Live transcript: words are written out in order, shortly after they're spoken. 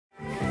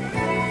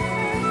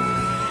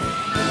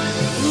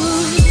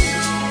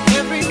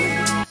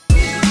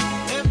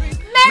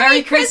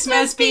Merry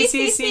Christmas,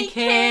 BCC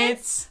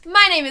Kids!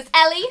 My name is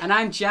Ellie. And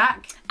I'm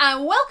Jack.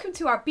 And welcome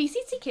to our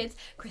BCC Kids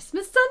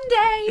Christmas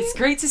Sunday. It's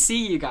great to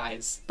see you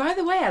guys. By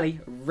the way, Ellie,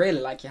 I really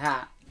like your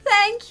hat.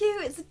 Thank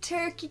you. It's a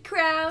turkey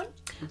crown.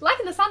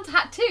 Liking the Santa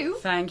hat too.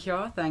 Thank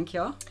you, thank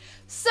you.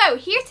 So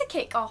here to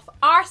kick off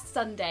our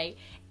Sunday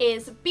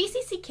is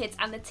BCC Kids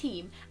and the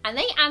team, and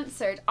they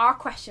answered our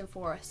question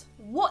for us.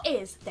 What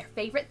is their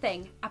favourite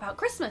thing about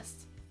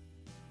Christmas?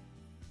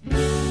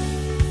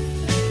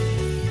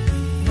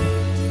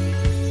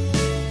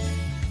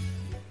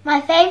 My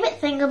favourite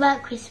thing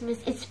about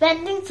Christmas is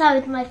spending time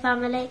with my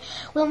family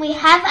when we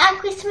have our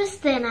Christmas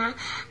dinner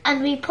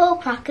and we pull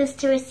crackers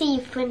to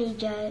receive funny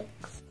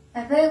jokes.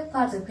 My favourite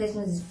part of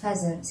Christmas is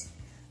presents,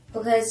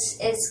 because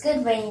it's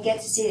good when you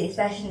get to see the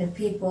expression of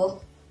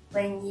people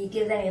when you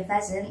give them your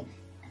present,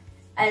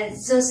 and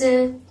it's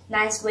also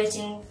nice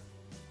waiting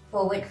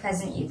for which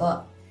present you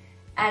got,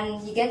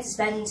 and you get to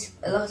spend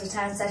a lot of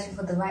time searching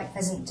for the right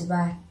present to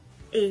buy.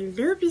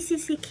 Hello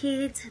BCC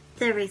Kids,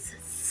 there is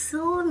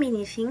so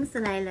many things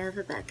that I love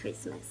about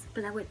Christmas,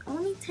 but I will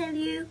only tell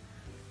you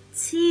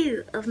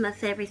two of my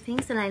favorite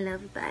things that I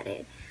love about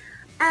it.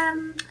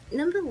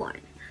 Number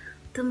one,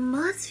 the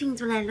most thing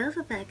that I love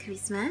about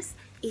Christmas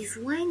is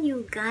when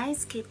you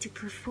guys get to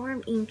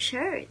perform in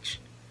church.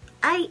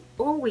 I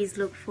always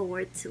look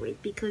forward to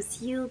it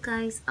because you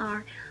guys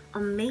are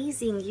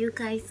amazing, you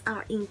guys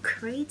are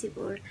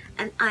incredible,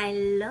 and I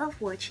love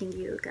watching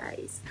you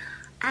guys.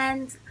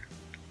 And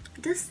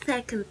the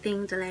second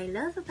thing that I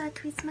love about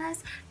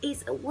Christmas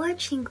is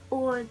watching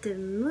all the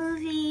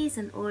movies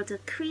and all the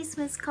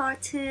Christmas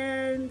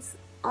cartoons.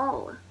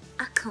 Oh,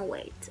 I can't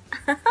wait.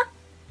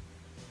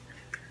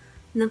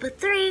 Number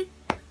three,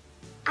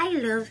 I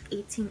love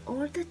eating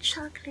all the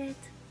chocolate,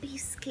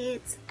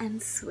 biscuits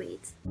and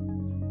sweets.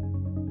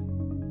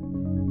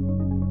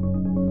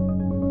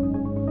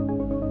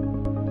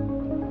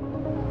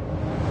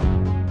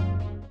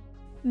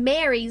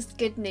 Mary's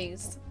good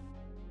news.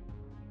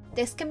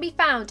 This can be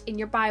found in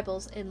your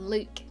Bibles in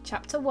Luke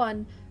chapter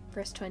 1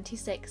 verse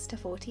 26 to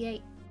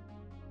 48.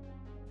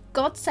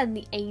 God sent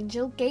the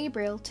angel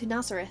Gabriel to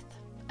Nazareth,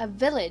 a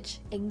village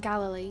in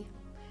Galilee,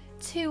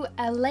 to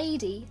a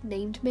lady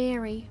named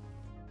Mary.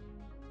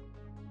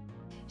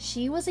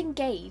 She was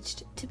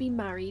engaged to be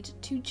married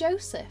to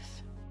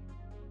Joseph.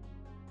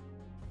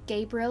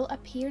 Gabriel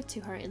appeared to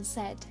her and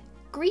said,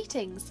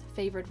 "Greetings,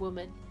 favoured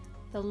woman,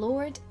 the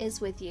Lord is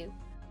with you."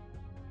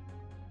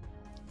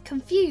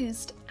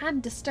 Confused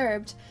and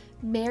disturbed,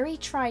 Mary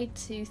tried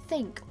to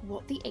think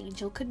what the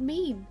angel could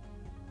mean.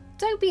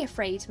 "Don't be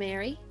afraid,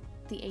 Mary,"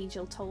 the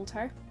angel told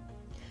her,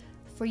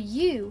 "for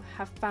you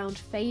have found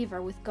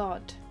favour with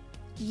God.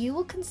 You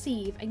will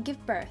conceive and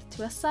give birth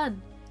to a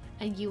son,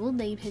 and you will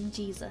name him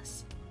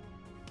Jesus.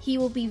 He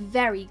will be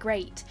very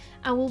great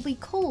and will be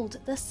called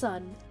the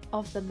Son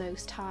of the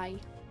Most High.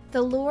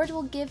 The Lord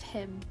will give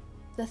him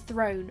the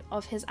throne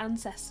of his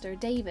ancestor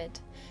David,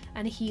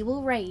 and he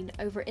will reign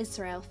over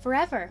Israel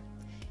forever.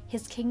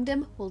 His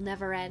kingdom will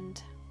never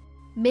end."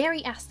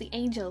 Mary asked the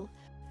angel,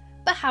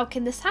 "But how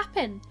can this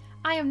happen?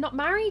 I am not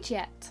married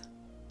yet."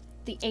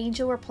 The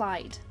angel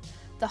replied,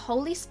 "The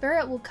Holy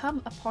Spirit will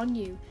come upon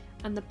you,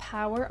 and the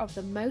power of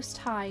the Most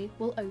High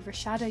will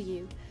overshadow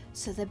you.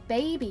 So the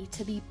baby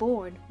to be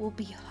born will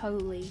be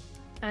holy,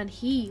 and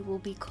he will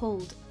be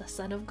called the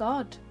Son of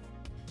God."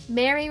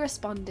 Mary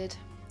responded,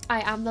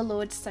 "I am the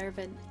Lord's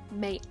servant.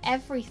 May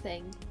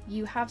everything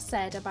you have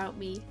said about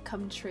me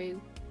come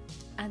true."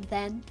 And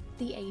then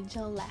the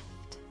angel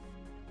left.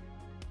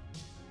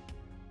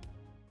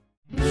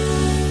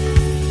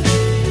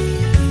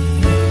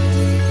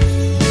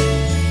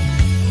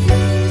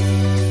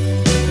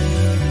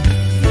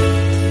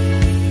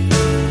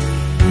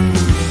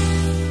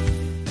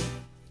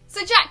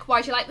 So Jack,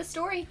 why'd you like the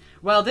story?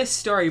 Well, this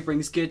story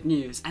brings good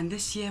news, and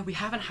this year we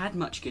haven't had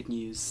much good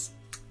news.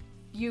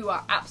 You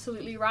are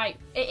absolutely right.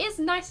 It is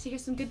nice to hear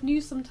some good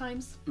news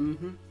sometimes.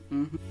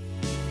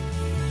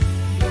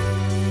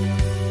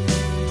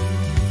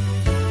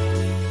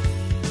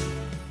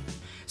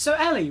 So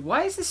Ellie,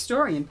 why is this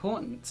story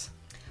important?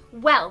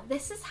 Well,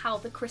 this is how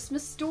the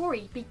Christmas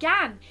story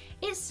began.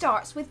 It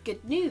starts with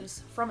good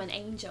news from an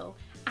angel,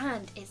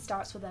 and it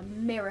starts with a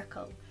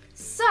miracle.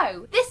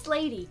 So, this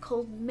lady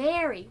called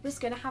Mary was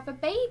going to have a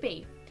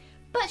baby,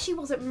 but she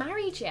wasn't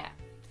married yet.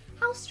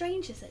 How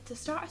strange is it to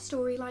start a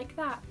story like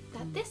that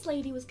this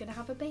lady was going to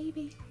have a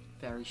baby?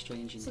 Very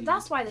strange indeed. So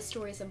that's why the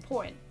story is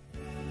important.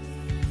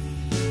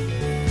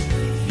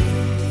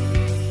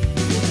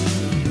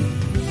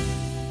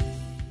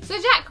 So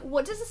Jack,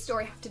 what does the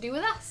story have to do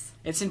with us?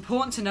 It's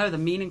important to know the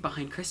meaning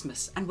behind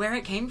Christmas and where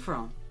it came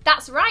from.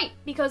 That's right,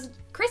 because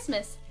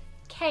Christmas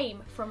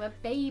came from a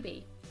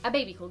baby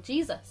called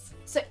Jesus.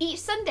 So each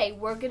Sunday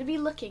we're going to be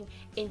looking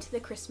into the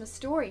Christmas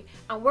story,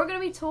 and we're going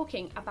to be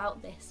talking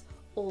about this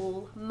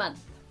all month.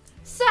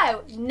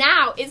 So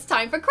now it's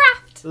time for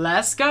craft.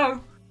 Let's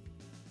go.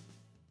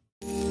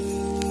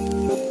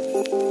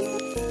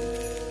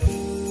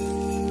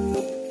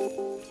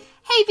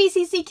 Hey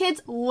BCC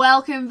Kids,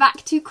 welcome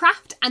back to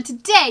Craft, and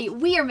today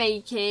we are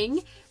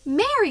making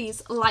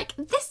Mary's like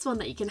this one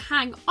that you can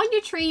hang on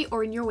your tree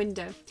or in your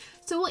window.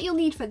 So what you'll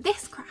need for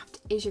this craft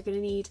is you're going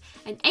to need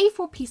an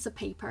A4 piece of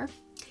paper,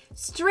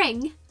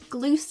 string,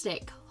 glue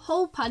stick,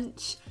 hole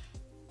punch,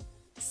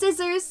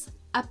 scissors,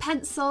 a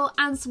pencil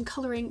and some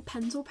colouring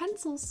pens or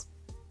pencils.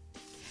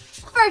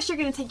 First you're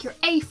going to take your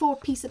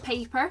A4 piece of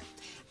paper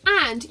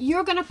and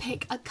you're going to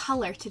pick a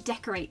colour to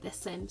decorate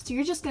this in. So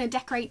you're just going to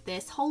decorate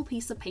this whole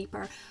piece of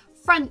paper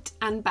front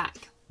and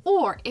back.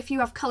 Or if you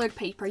have coloured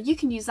paper, you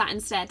can use that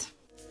instead.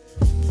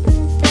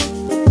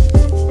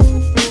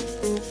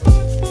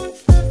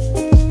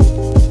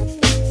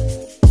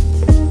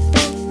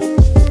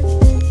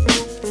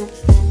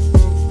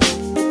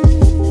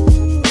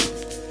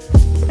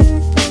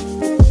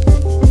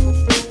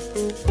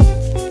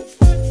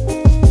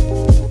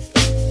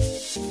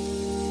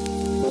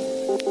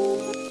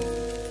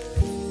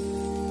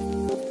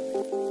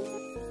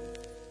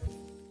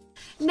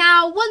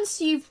 Now,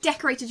 once you've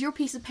decorated your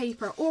piece of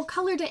paper or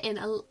coloured it in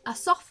a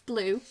soft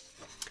blue,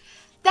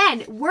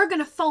 then we're going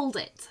to fold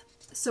it.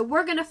 So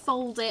we're going to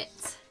fold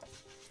it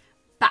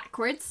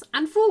backwards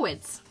and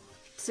forwards.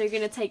 So you're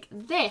going to take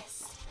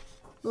this,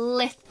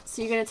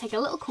 so you're going to take a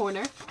little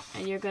corner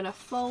and you're going to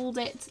fold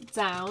it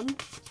down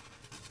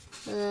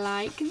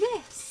like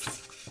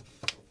this.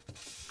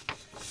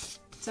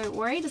 Don't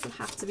worry, it doesn't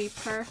have to be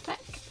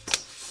perfect.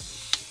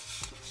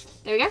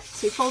 There we go,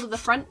 so we folded the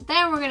front.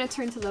 Then we're going to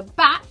turn to the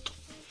back.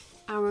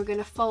 And we're going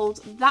to fold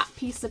that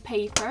piece of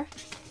paper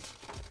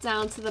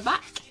down to the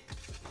back.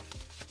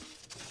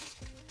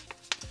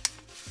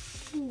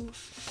 Ooh.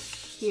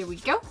 Here we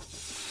go.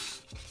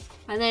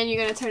 And then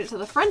you're going to turn it to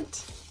the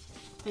front.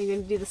 And you're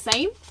going to do the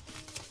same.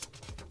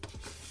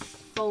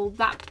 Fold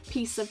that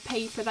piece of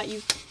paper that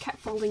you kept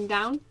folding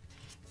down.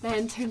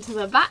 Then turn to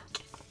the back.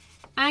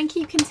 And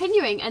keep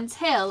continuing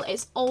until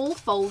it's all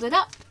folded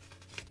up.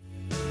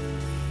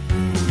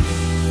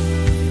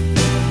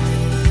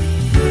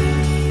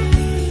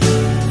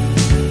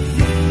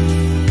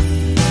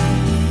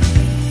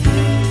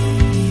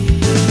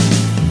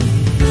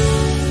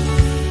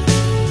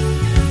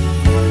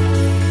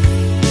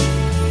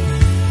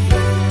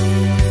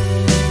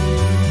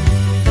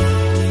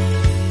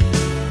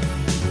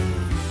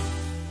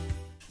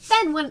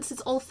 Once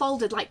it's all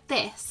folded like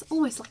this,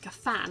 almost like a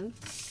fan,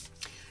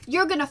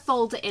 you're going to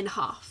fold it in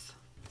half,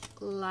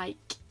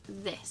 like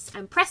this,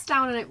 and press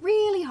down on it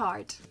really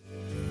hard.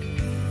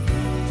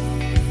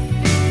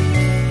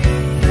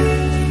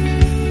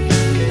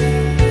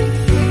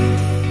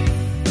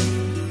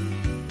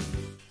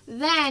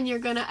 Then you're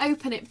going to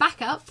open it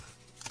back up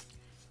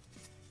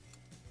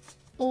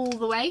all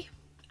the way,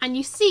 and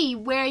you see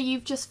where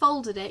you've just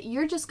folded it,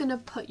 you're just going to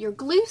put your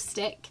glue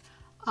stick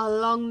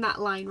along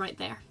that line right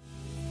there.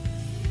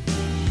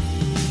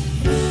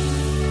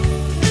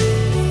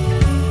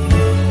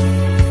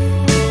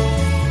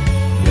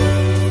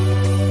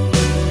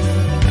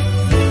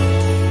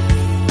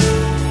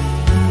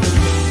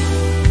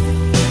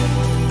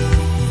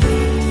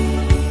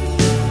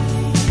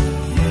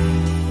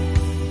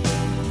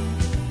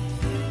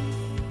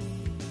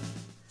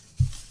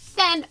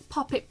 Then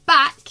pop it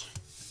back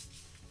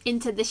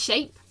into this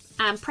shape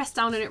and press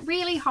down on it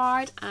really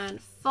hard and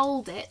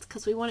fold it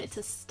because we want it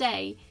to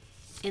stay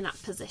in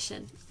that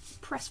position.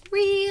 Press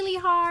really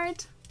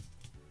hard.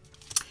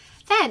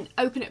 Then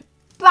open it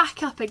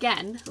back up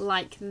again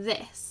like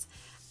this.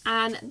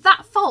 And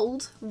that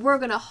fold, we're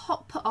going to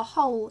put a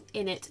hole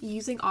in it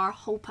using our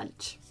hole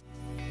punch.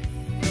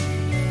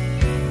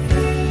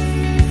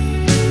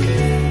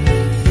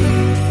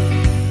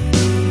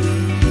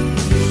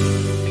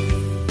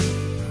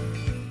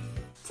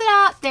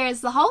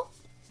 There's the hole.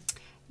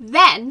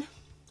 Then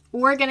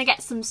we're going to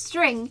get some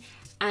string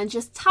and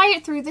just tie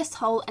it through this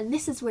hole, and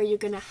this is where you're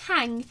going to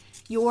hang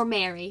your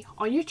Mary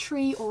on your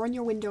tree or on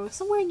your window or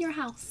somewhere in your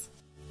house.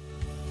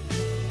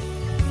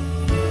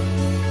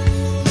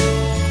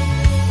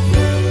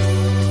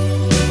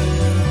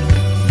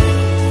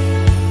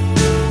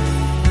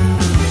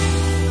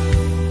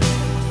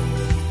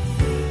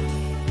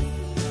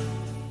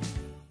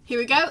 Here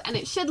we go, and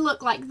it should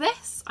look like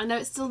this. I know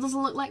it still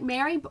doesn't look like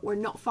Mary, but we're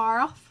not far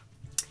off.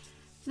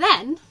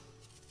 Then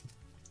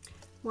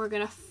we're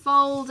going to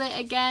fold it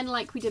again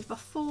like we did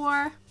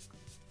before,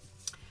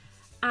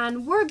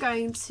 and we're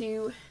going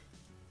to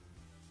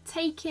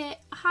take it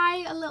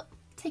high a little,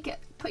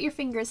 put your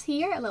fingers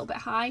here a little bit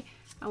high,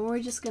 and we're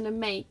just going to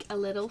make a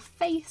little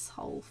face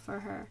hole for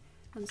her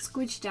and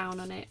squidge down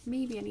on it.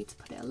 Maybe I need to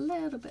put it a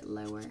little bit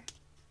lower.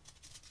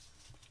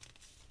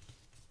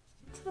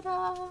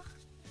 Ta-da!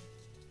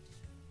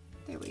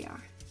 There we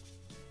are.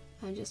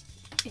 And just,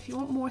 if you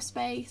want more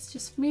space,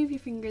 just move your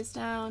fingers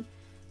down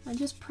and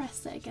just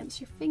press it against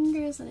your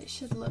fingers, and it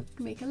should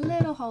make a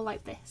little hole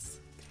like this.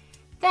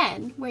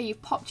 Then, where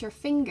you've popped your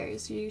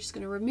fingers, you're just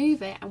going to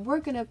remove it, and we're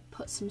going to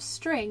put some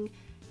string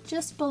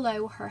just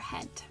below her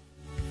head.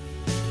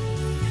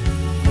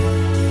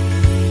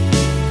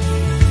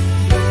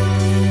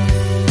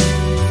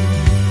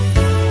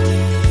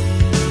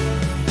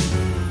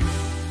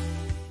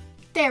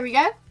 There we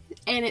go.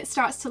 and it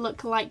starts to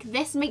look like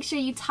this, make sure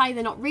you tie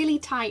the knot really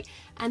tight,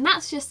 and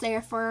that's just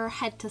there for her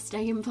head to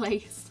stay in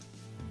place.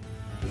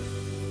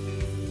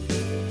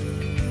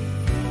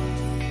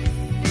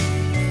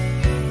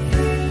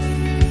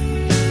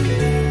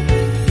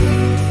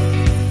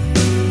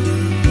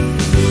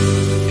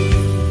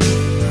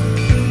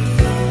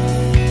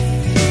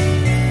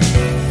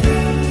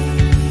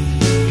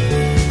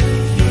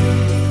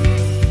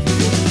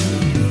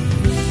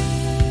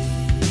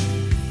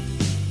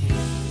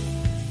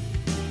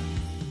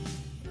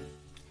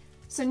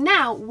 So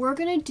now we're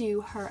going to do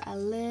her a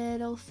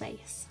little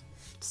face.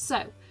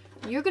 So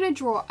you're going to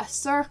draw a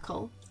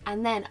circle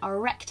and then a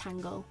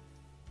rectangle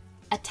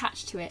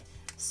attached to it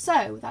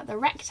so that the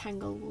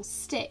rectangle will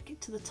stick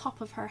to the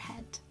top of her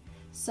head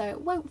so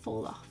it won't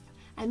fall off.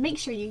 And make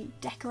sure you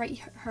decorate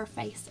her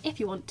face if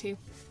you want to.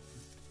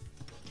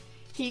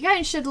 Here you go,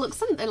 it should look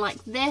something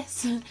like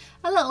this.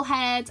 A little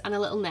head and a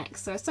little neck,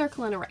 so a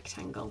circle and a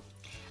rectangle.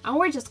 And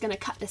we're just going to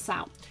cut this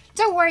out.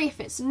 Don't worry if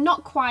it's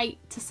not quite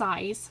to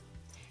size.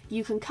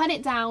 You can cut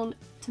it down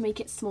to make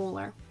it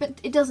smaller, but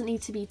it doesn't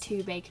need to be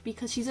too big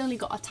because she's only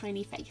got a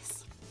tiny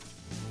face.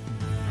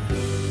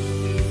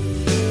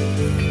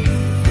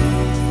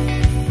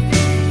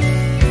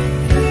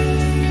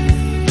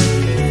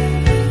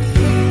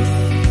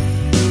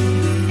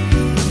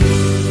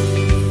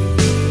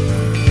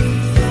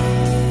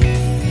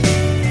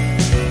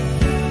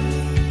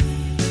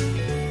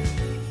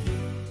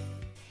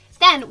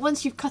 Then,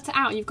 once you've cut it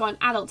out and you've got an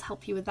adult to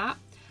help you with that,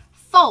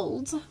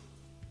 fold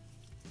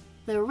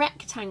the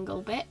rectangle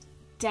bit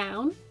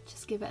down,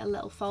 just give it a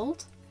little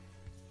fold,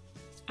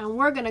 and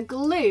we're going to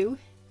glue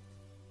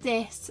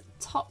this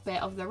top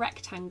bit of the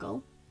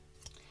rectangle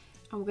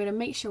and we're going to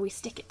make sure we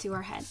stick it to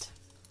her head.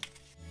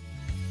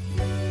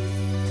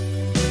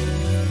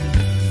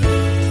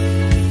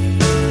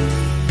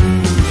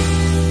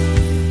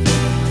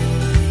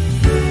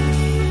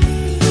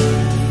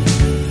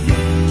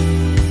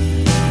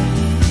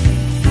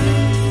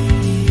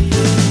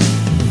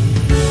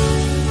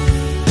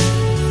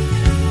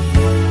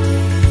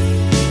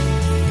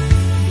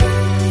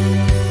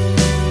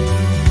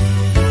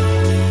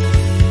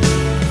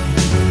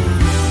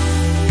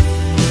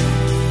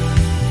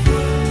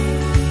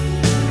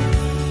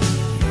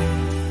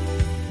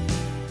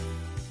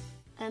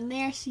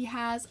 There she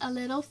has a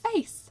little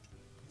face.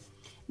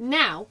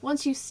 Now,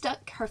 once you've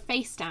stuck her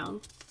face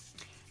down,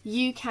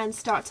 you can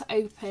start to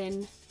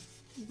open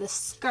the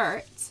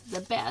skirt,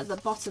 the bit at the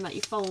bottom that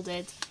you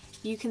folded.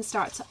 You can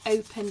start to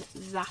open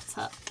that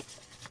up.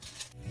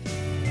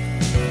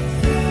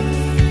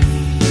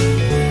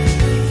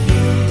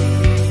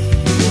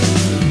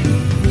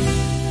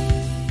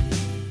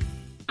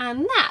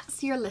 And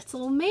that's your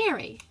little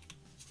Mary.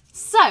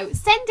 So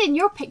send in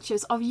your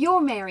pictures of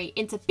your Mary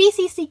into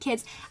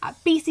BCCKids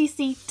at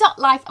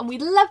bcc.life and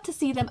we'd love to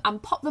see them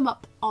and pop them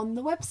up on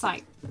the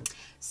website.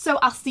 So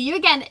I'll see you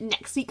again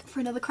next week for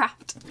another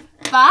craft.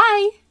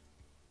 Bye!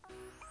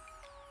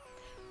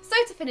 So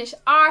to finish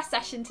our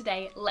session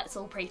today, let's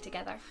all pray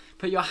together.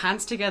 Put your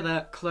hands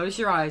together, close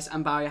your eyes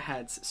and bow your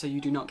heads so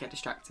you do not get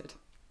distracted.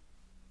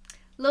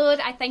 Lord,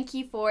 I thank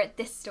you for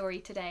this story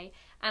today,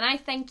 and I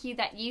thank you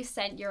that you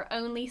sent your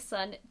only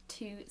Son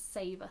to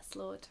save us,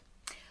 Lord.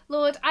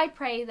 Lord, I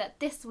pray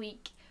that this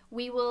week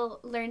we will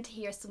learn to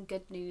hear some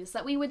good news,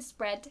 that we would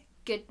spread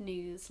good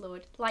news,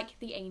 Lord, like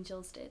the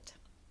angels did.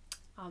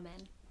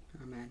 Amen.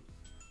 Amen.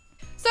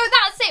 So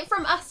that's it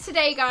from us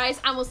today, guys,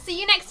 and we'll see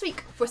you next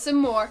week for some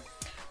more.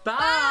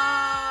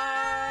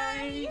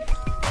 Bye!